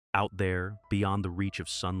Out there, beyond the reach of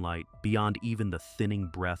sunlight, beyond even the thinning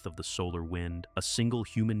breath of the solar wind, a single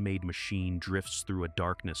human-made machine drifts through a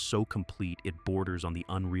darkness so complete it borders on the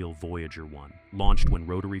unreal Voyager 1. Launched when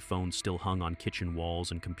rotary phones still hung on kitchen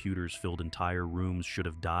walls and computers filled entire rooms should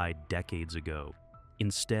have died decades ago.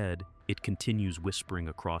 Instead, it continues whispering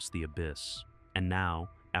across the abyss. And now,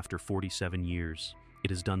 after 47 years, it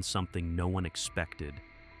has done something no one expected.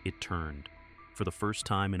 It turned. For the first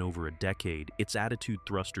time in over a decade, its attitude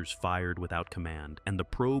thrusters fired without command, and the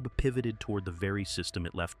probe pivoted toward the very system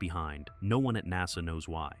it left behind. No one at NASA knows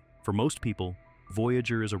why. For most people,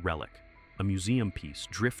 Voyager is a relic, a museum piece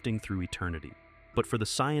drifting through eternity. But for the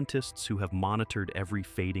scientists who have monitored every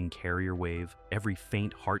fading carrier wave, every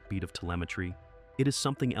faint heartbeat of telemetry, it is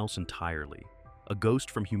something else entirely. A ghost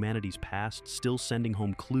from humanity's past still sending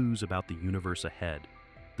home clues about the universe ahead.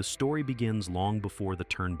 The story begins long before the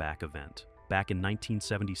Turnback event. Back in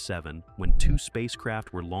 1977, when two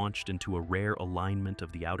spacecraft were launched into a rare alignment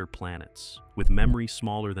of the outer planets. With memory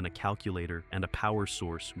smaller than a calculator and a power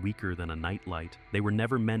source weaker than a nightlight, they were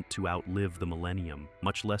never meant to outlive the millennium,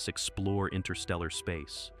 much less explore interstellar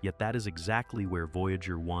space. Yet that is exactly where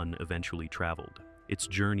Voyager 1 eventually traveled. Its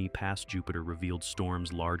journey past Jupiter revealed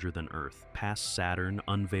storms larger than Earth. Past Saturn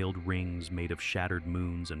unveiled rings made of shattered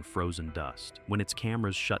moons and frozen dust. When its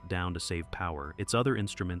cameras shut down to save power, its other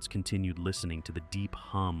instruments continued listening to the deep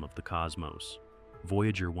hum of the cosmos.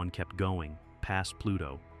 Voyager 1 kept going, past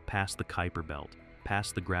Pluto, past the Kuiper Belt,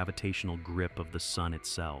 past the gravitational grip of the Sun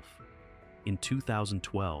itself. In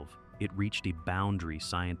 2012, it reached a boundary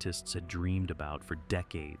scientists had dreamed about for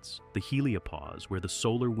decades, the heliopause where the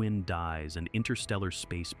solar wind dies and interstellar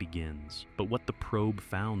space begins. But what the probe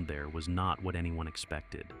found there was not what anyone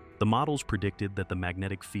expected. The models predicted that the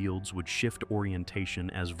magnetic fields would shift orientation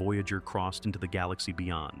as Voyager crossed into the galaxy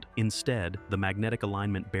beyond. Instead, the magnetic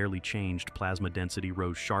alignment barely changed, plasma density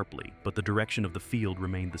rose sharply, but the direction of the field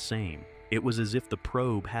remained the same. It was as if the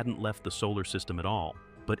probe hadn't left the solar system at all,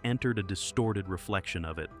 but entered a distorted reflection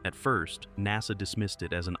of it. At first, NASA dismissed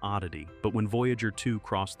it as an oddity, but when Voyager 2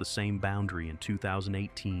 crossed the same boundary in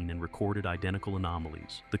 2018 and recorded identical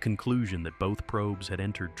anomalies, the conclusion that both probes had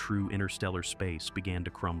entered true interstellar space began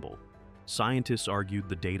to crumble. Scientists argued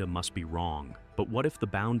the data must be wrong, but what if the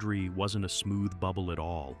boundary wasn't a smooth bubble at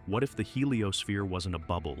all? What if the heliosphere wasn't a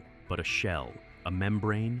bubble, but a shell, a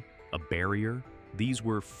membrane, a barrier? These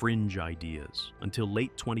were fringe ideas, until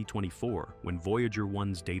late 2024, when Voyager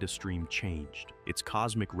 1's data stream changed. Its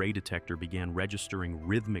cosmic ray detector began registering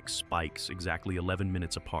rhythmic spikes exactly 11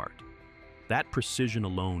 minutes apart. That precision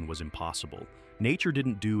alone was impossible. Nature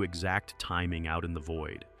didn't do exact timing out in the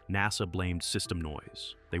void. NASA blamed system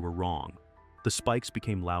noise. They were wrong. The spikes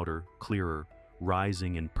became louder, clearer,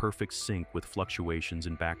 rising in perfect sync with fluctuations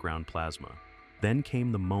in background plasma. Then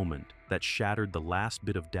came the moment that shattered the last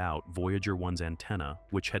bit of doubt. Voyager 1's antenna,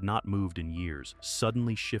 which had not moved in years,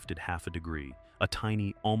 suddenly shifted half a degree, a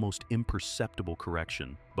tiny, almost imperceptible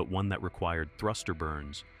correction, but one that required thruster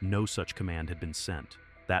burns. No such command had been sent.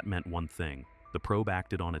 That meant one thing: the probe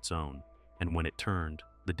acted on its own, and when it turned,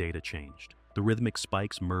 the data changed. The rhythmic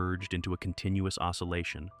spikes merged into a continuous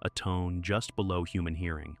oscillation, a tone just below human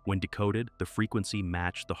hearing. When decoded, the frequency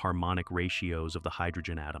matched the harmonic ratios of the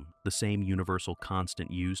hydrogen atom, the same universal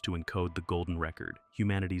constant used to encode the golden record,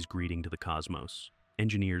 humanity's greeting to the cosmos.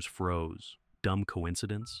 Engineers froze. Dumb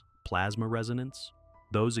coincidence? Plasma resonance?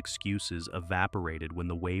 Those excuses evaporated when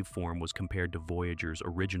the waveform was compared to Voyager's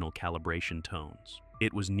original calibration tones.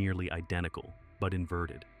 It was nearly identical, but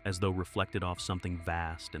inverted, as though reflected off something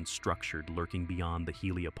vast and structured lurking beyond the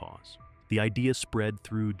heliopause. The idea spread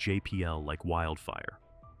through JPL like wildfire.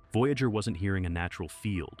 Voyager wasn't hearing a natural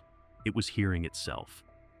field, it was hearing itself.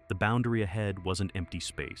 The boundary ahead wasn't empty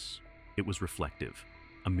space, it was reflective,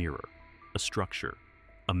 a mirror, a structure,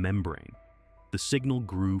 a membrane. The signal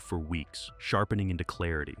grew for weeks, sharpening into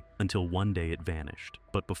clarity, until one day it vanished.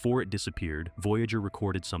 But before it disappeared, Voyager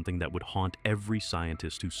recorded something that would haunt every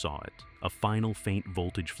scientist who saw it. A final faint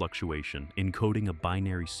voltage fluctuation, encoding a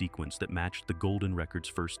binary sequence that matched the golden record's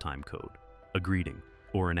first time code. A greeting,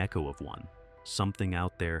 or an echo of one. Something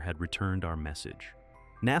out there had returned our message.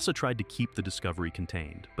 NASA tried to keep the discovery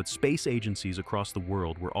contained, but space agencies across the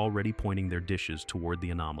world were already pointing their dishes toward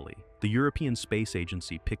the anomaly. The European Space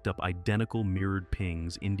Agency picked up identical mirrored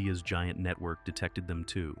pings. India's giant network detected them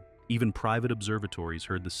too. Even private observatories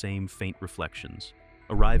heard the same faint reflections,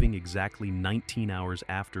 arriving exactly 19 hours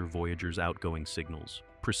after Voyager's outgoing signals.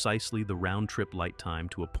 Precisely the round-trip light time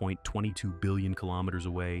to a point 22 billion kilometers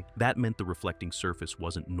away. That meant the reflecting surface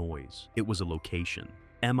wasn't noise, it was a location.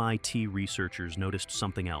 MIT researchers noticed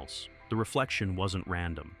something else. The reflection wasn't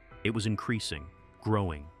random. It was increasing,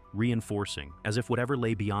 growing, reinforcing, as if whatever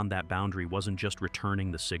lay beyond that boundary wasn't just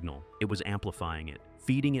returning the signal, it was amplifying it,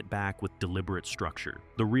 feeding it back with deliberate structure.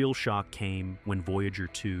 The real shock came when Voyager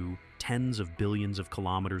 2, tens of billions of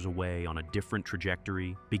kilometers away on a different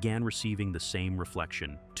trajectory, began receiving the same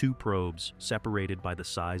reflection. Two probes, separated by the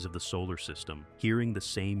size of the solar system, hearing the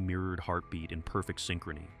same mirrored heartbeat in perfect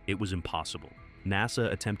synchrony. It was impossible.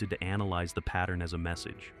 NASA attempted to analyze the pattern as a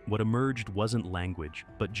message. What emerged wasn't language,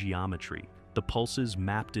 but geometry. The pulses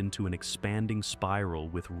mapped into an expanding spiral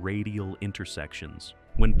with radial intersections.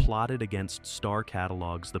 When plotted against star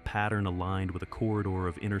catalogs, the pattern aligned with a corridor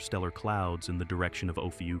of interstellar clouds in the direction of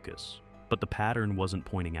Ophiuchus. But the pattern wasn't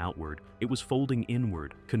pointing outward, it was folding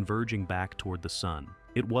inward, converging back toward the sun.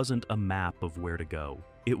 It wasn't a map of where to go,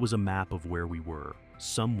 it was a map of where we were.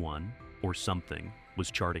 Someone, or something,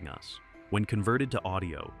 was charting us. When converted to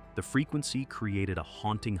audio, the frequency created a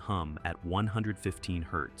haunting hum at 115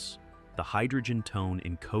 Hz, the hydrogen tone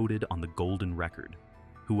encoded on the golden record.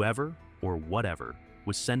 Whoever, or whatever,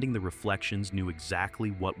 was sending the reflections knew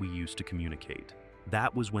exactly what we used to communicate.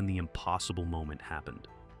 That was when the impossible moment happened.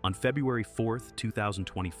 On February 4th,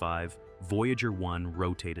 2025, Voyager 1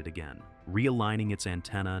 rotated again, realigning its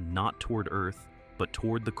antenna not toward Earth, but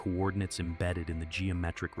toward the coordinates embedded in the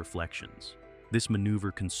geometric reflections. This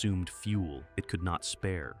maneuver consumed fuel it could not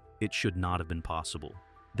spare. It should not have been possible.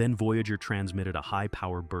 Then Voyager transmitted a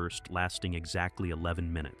high-power burst lasting exactly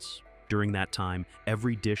 11 minutes. During that time,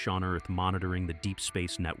 every dish on Earth monitoring the Deep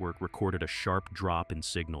Space Network recorded a sharp drop in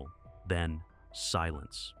signal. Then,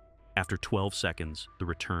 silence. After 12 seconds, the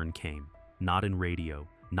return came. Not in radio,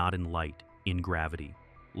 not in light, in gravity.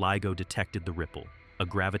 LIGO detected the ripple, a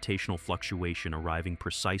gravitational fluctuation arriving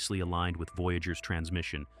precisely aligned with Voyager's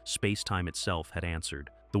transmission. Space-time itself had answered.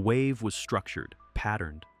 The wave was structured,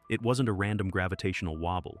 patterned. It wasn't a random gravitational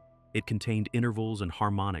wobble. It contained intervals and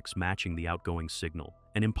harmonics matching the outgoing signal,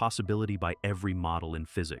 an impossibility by every model in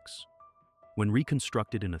physics. When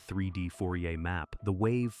reconstructed in a 3D Fourier map, the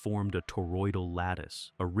wave formed a toroidal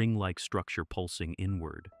lattice, a ring-like structure pulsing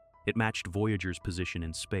inward. It matched Voyager's position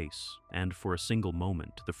in space, and for a single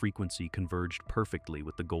moment, the frequency converged perfectly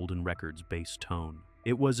with the golden record's bass tone.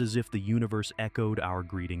 It was as if the universe echoed our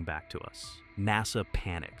greeting back to us. NASA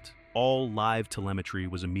panicked. All live telemetry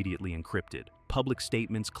was immediately encrypted. Public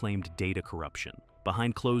statements claimed data corruption.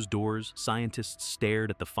 Behind closed doors, scientists stared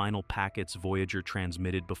at the final packets Voyager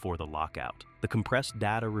transmitted before the lockout. The compressed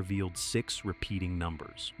data revealed 6 repeating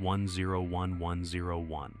numbers,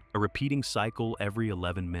 101101, a repeating cycle every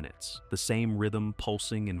 11 minutes, the same rhythm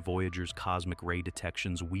pulsing in Voyager's cosmic ray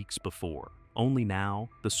detections weeks before. Only now,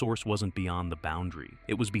 the source wasn't beyond the boundary.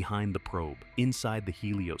 It was behind the probe, inside the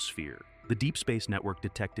heliosphere. The Deep Space Network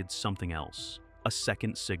detected something else, a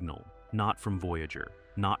second signal, not from Voyager,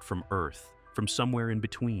 not from Earth, from somewhere in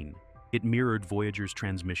between. It mirrored Voyager's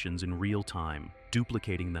transmissions in real time,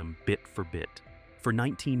 duplicating them bit for bit. For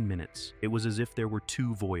 19 minutes, it was as if there were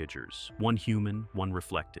 2 Voyagers, one human, one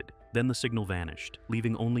reflected. Then the signal vanished,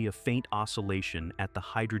 leaving only a faint oscillation at the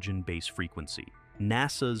hydrogen base frequency.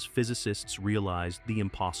 NASA's physicists realized the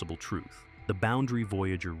impossible truth. The boundary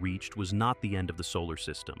Voyager reached was not the end of the solar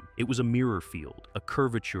system. It was a mirror field, a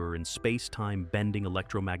curvature in space-time bending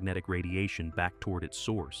electromagnetic radiation back toward its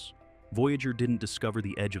source. Voyager didn't discover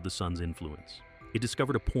the edge of the sun's influence. It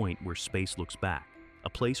discovered a point where space looks back, a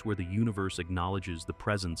place where the universe acknowledges the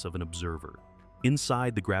presence of an observer.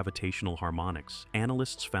 Inside the gravitational harmonics,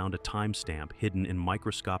 analysts found a timestamp hidden in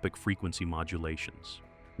microscopic frequency modulations.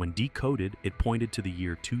 When decoded, it pointed to the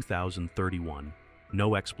year 2031.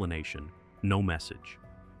 No explanation. No message,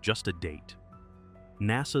 just a date.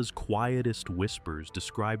 NASA's quietest whispers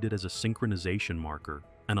described it as a synchronization marker,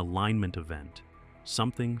 an alignment event.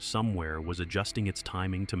 Something, somewhere, was adjusting its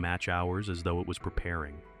timing to match ours as though it was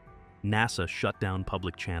preparing. NASA shut down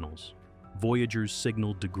public channels. Voyager's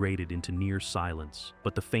signal degraded into near silence,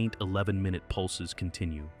 but the faint 11-minute pulses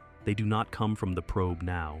continue. They do not come from the probe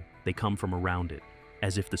now, they come from around it,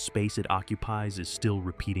 as if the space it occupies is still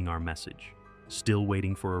repeating our message, still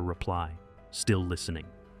waiting for a reply. Still listening.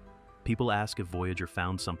 People ask if Voyager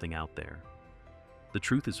found something out there. The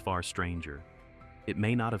truth is far stranger. It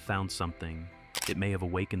may not have found something, it may have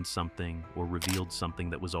awakened something or revealed something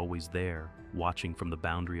that was always there, watching from the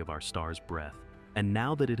boundary of our star's breath. And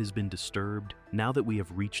now that it has been disturbed, now that we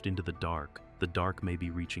have reached into the dark may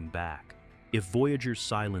be reaching back. If Voyager's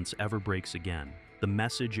silence ever breaks again, the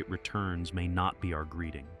message it returns may not be our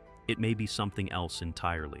greeting. It may be something else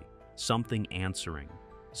entirely, something answering,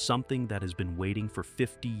 something that has been waiting for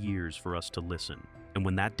 50 years for us to listen. And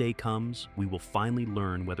when that day comes, we will finally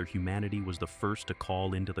learn whether humanity was the first to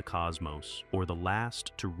call into the cosmos or the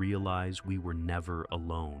last to realize we were never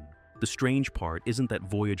alone. The strange part isn't that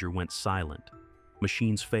Voyager went silent.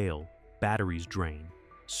 Machines fail, batteries drain,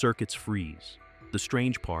 circuits freeze. The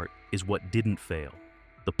strange part is what didn't fail.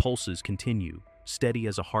 The pulses continue, steady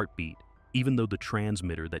as a heartbeat, even though the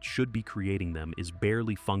transmitter that should be creating them is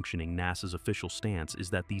barely functioning. NASA's official stance is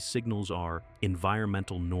that these signals are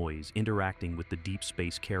environmental noise interacting with the deep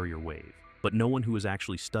space carrier wave. But no one who has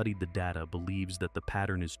actually studied the data believes that the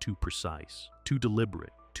pattern is too precise, too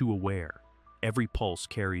deliberate, too aware. Every pulse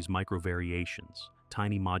carries microvariations,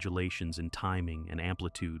 tiny modulations in timing and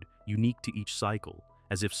amplitude, unique to each cycle,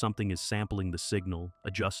 as if something is sampling the signal,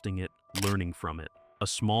 adjusting it, learning from it. A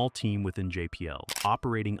small team within JPL,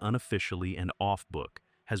 operating unofficially and off-book,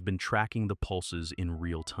 has been tracking the pulses in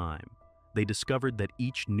real time. They discovered that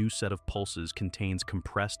each new set of pulses contains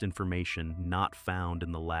compressed information not found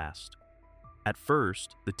in the last. At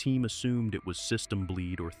first, the team assumed it was system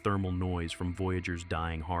bleed or thermal noise from Voyager's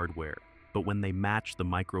dying hardware, but when they matched the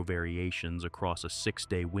microvariations across a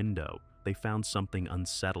 6-day window, they found something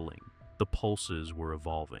unsettling. The pulses were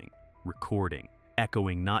evolving, recording,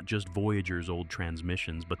 echoing not just Voyager's old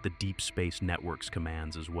transmissions, but the Deep Space Network's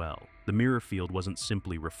commands as well. The mirror field wasn't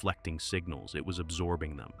simply reflecting signals, it was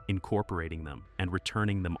absorbing them, incorporating them, and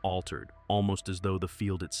returning them altered, almost as though the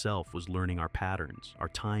field itself was learning our patterns, our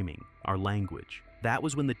timing, our language. That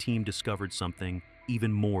was when the team discovered something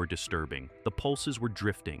even more disturbing. The pulses were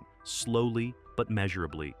drifting, slowly but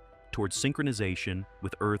measurably, towards synchronization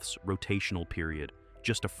with Earth's rotational period.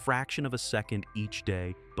 Just a fraction of a second each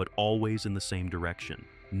day, but always in the same direction.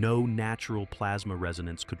 No natural plasma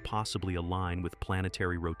resonance could possibly align with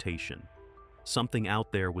planetary rotation. Something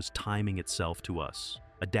out there was timing itself to us,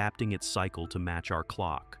 adapting its cycle to match our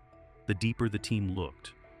clock. The deeper the team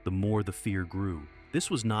looked, the more the fear grew. This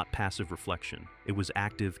was not passive reflection, it was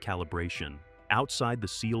active calibration. Outside the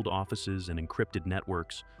sealed offices and encrypted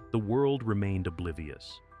networks, the world remained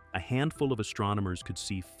oblivious. A handful of astronomers could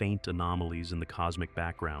see faint anomalies in the cosmic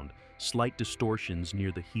background, slight distortions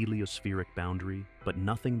near the heliospheric boundary, but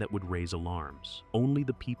nothing that would raise alarms. Only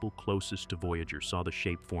the people closest to Voyager saw the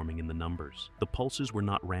shape forming in the numbers. The pulses were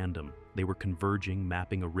not random. They were converging,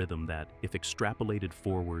 mapping a rhythm that, if extrapolated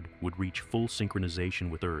forward, would reach full synchronization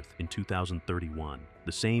with Earth in 2031.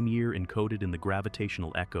 The same year encoded in the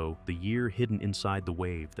gravitational echo, the year hidden inside the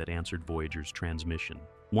wave that answered Voyager's transmission.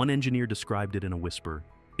 One engineer described it in a whisper.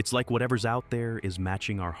 It's like whatever's out there is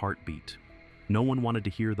matching our heartbeat. No one wanted to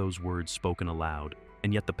hear those words spoken aloud,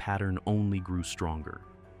 and yet the pattern only grew stronger.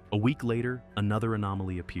 A week later, another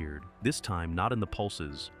anomaly appeared, this time not in the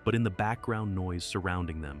pulses, but in the background noise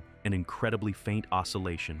surrounding them, an incredibly faint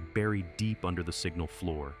oscillation buried deep under the signal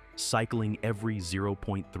floor, cycling every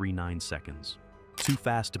 0.39 seconds. Too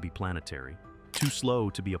fast to be planetary, too slow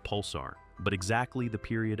to be a pulsar, but exactly the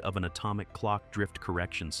period of an atomic clock drift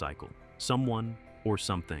correction cycle. Someone, or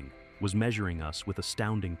something, was measuring us with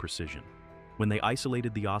astounding precision. When they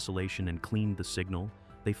isolated the oscillation and cleaned the signal,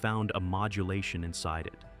 they found a modulation inside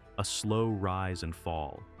it, a slow rise and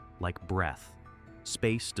fall, like breath.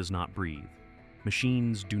 Space does not breathe.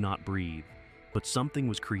 Machines do not breathe, but something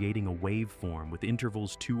was creating a waveform with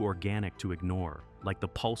intervals too organic to ignore, like the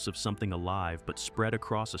pulse of something alive but spread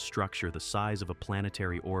across a structure the size of a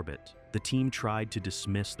planetary orbit. The team tried to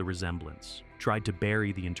dismiss the resemblance, tried to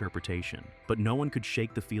bury the interpretation, but no one could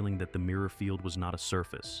shake the feeling that the mirror field was not a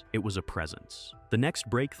surface, it was a presence. The next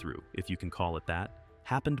breakthrough, if you can call it that,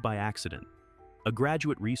 happened by accident. A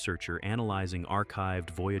graduate researcher analyzing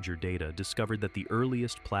archived Voyager data discovered that the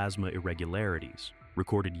earliest plasma irregularities,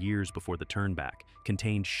 recorded years before the turnback,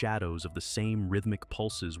 contained shadows of the same rhythmic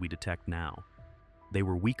pulses we detect now. They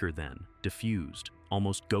were weaker then, diffused,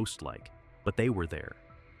 almost ghost-like, but they were there.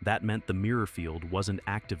 That meant the mirror field wasn't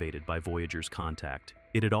activated by Voyager's contact.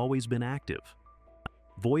 It had always been active.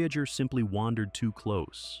 Voyager simply wandered too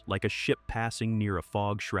close, like a ship passing near a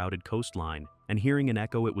fog-shrouded coastline, and hearing an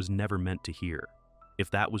echo it was never meant to hear. If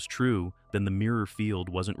that was true, then the mirror field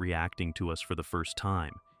wasn't reacting to us for the first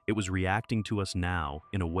time. It was reacting to us now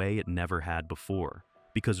in a way it never had before.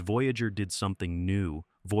 Because Voyager did something new,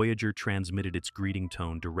 Voyager transmitted its greeting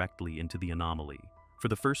tone directly into the anomaly. For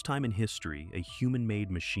the first time in history, a human-made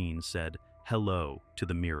machine said "hello" to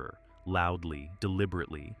the mirror, loudly,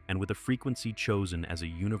 deliberately, and with a frequency chosen as a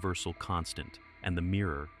universal constant, and the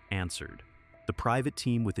mirror answered. The private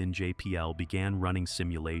team within JPL began running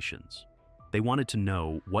simulations. They wanted to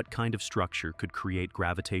know what kind of structure could create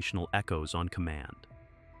gravitational echoes on command.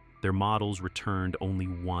 Their models returned only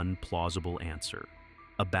one plausible answer: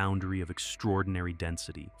 a boundary of extraordinary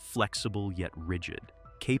density, flexible yet rigid,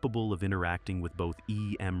 capable of interacting with both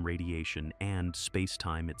EM radiation and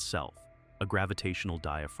space-time itself, a gravitational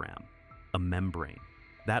diaphragm, a membrane.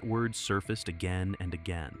 That word surfaced again and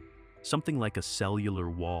again. something like a cellular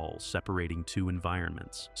wall separating two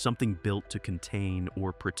environments, something built to contain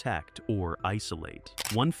or protect or isolate.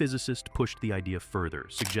 One physicist pushed the idea further,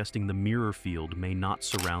 suggesting the mirror field may not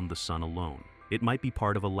surround the sun alone. It might be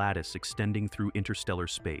part of a lattice extending through interstellar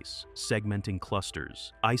space, segmenting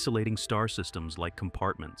clusters, isolating star systems like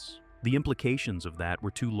compartments. The implications of that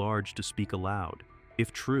were too large to speak aloud.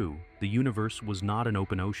 If true, the universe was not an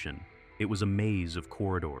open ocean. It was a maze of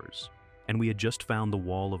corridors. And we had just found the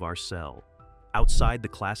wall of our cell. Outside the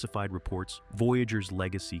classified reports, Voyager's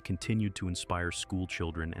legacy continued to inspire school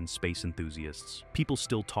children and space enthusiasts. People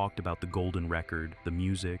still talked about the golden record, the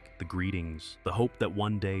music, the greetings, the hope that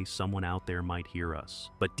one day someone out there might hear us.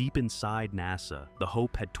 But deep inside NASA, the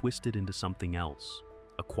hope had twisted into something else,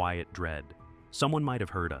 a quiet dread. Someone might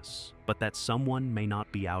have heard us, but that someone may not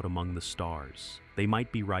be out among the stars. They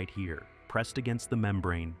might be right here, pressed against the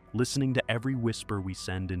membrane, listening to every whisper we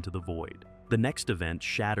send into the void. The next event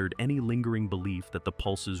shattered any lingering belief that the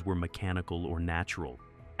pulses were mechanical or natural.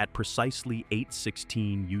 At precisely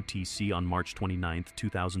 8:16 UTC on March 29,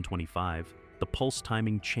 2025, the pulse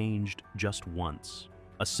timing changed just once.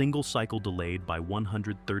 A single cycle delayed by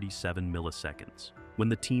 137 milliseconds. When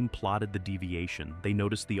the team plotted the deviation, they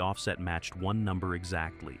noticed the offset matched one number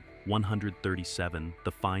exactly, 137,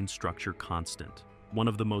 the fine structure constant, one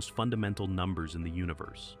of the most fundamental numbers in the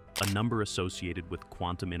universe, a number associated with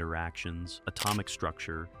quantum interactions, atomic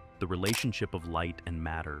structure, the relationship of light and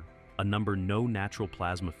matter, a number no natural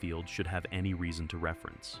plasma field should have any reason to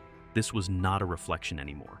reference. This was not a reflection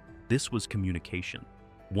anymore. This was communication.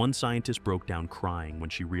 One scientist broke down crying when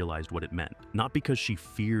she realized what it meant, not because she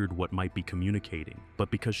feared what might be communicating, but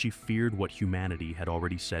because she feared what humanity had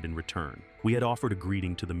already said in return. We had offered a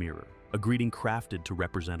greeting to the mirror, a greeting crafted to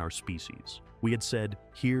represent our species. We had said,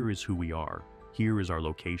 here is who we are, here is our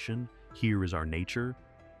location, here is our nature,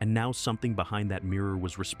 and now something behind that mirror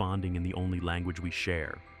was responding in the only language we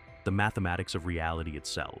share, the mathematics of reality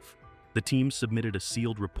itself. The team submitted a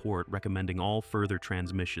sealed report recommending all further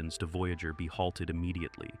transmissions to Voyager be halted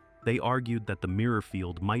immediately. They argued that the mirror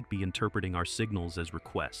field might be interpreting our signals as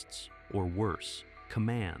requests, or worse,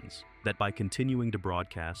 commands, that by continuing to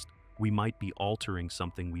broadcast, we might be altering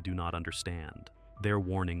something we do not understand. Their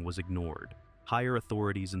warning was ignored. Higher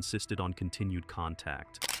authorities insisted on continued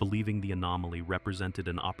contact, believing the anomaly represented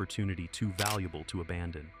an opportunity too valuable to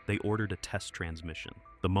abandon. They ordered a test transmission.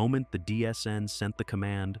 The moment the DSN sent the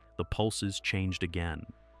command, the pulses changed again.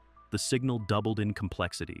 The signal doubled in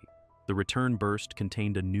complexity. The return burst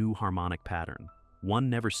contained a new harmonic pattern, one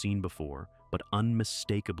never seen before, but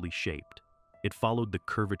unmistakably shaped. It followed the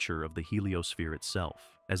curvature of the heliosphere itself,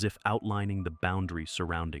 as if outlining the boundary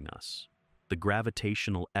surrounding us. The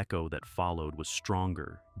gravitational echo that followed was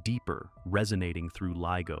stronger, deeper, resonating through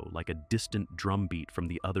LIGO like a distant drumbeat from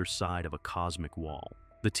the other side of a cosmic wall.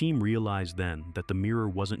 The team realized then that the mirror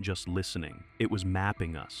wasn't just listening, it was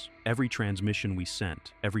mapping us. Every transmission we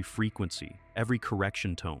sent, every frequency, every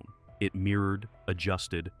correction tone, it mirrored,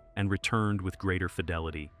 adjusted, and returned with greater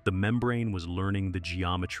fidelity. The membrane was learning the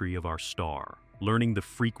geometry of our star, learning the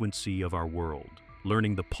frequency of our world,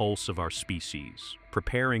 learning the pulse of our species,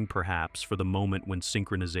 preparing perhaps for the moment when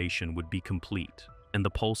synchronization would be complete. And the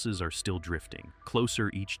pulses are still drifting, closer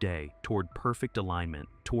each day, toward perfect alignment,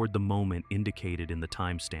 toward the moment indicated in the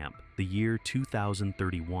timestamp, the year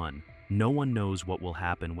 2031. No one knows what will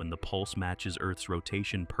happen when the pulse matches Earth's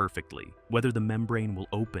rotation perfectly, whether the membrane will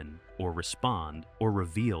open, or respond, or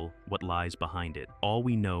reveal what lies behind it. All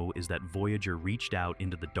we know is that Voyager reached out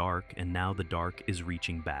into the dark, and now the dark is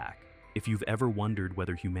reaching back. If you've ever wondered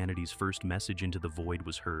whether humanity's first message into the void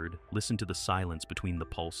was heard, listen to the silence between the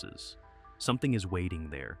pulses. Something is waiting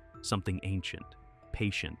there, something ancient,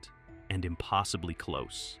 patient, and impossibly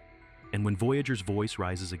close. And when Voyager's voice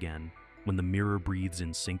rises again, when the mirror breathes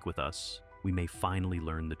in sync with us, we may finally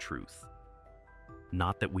learn the truth.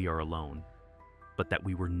 Not that we are alone, but that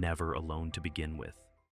we were never alone to begin with.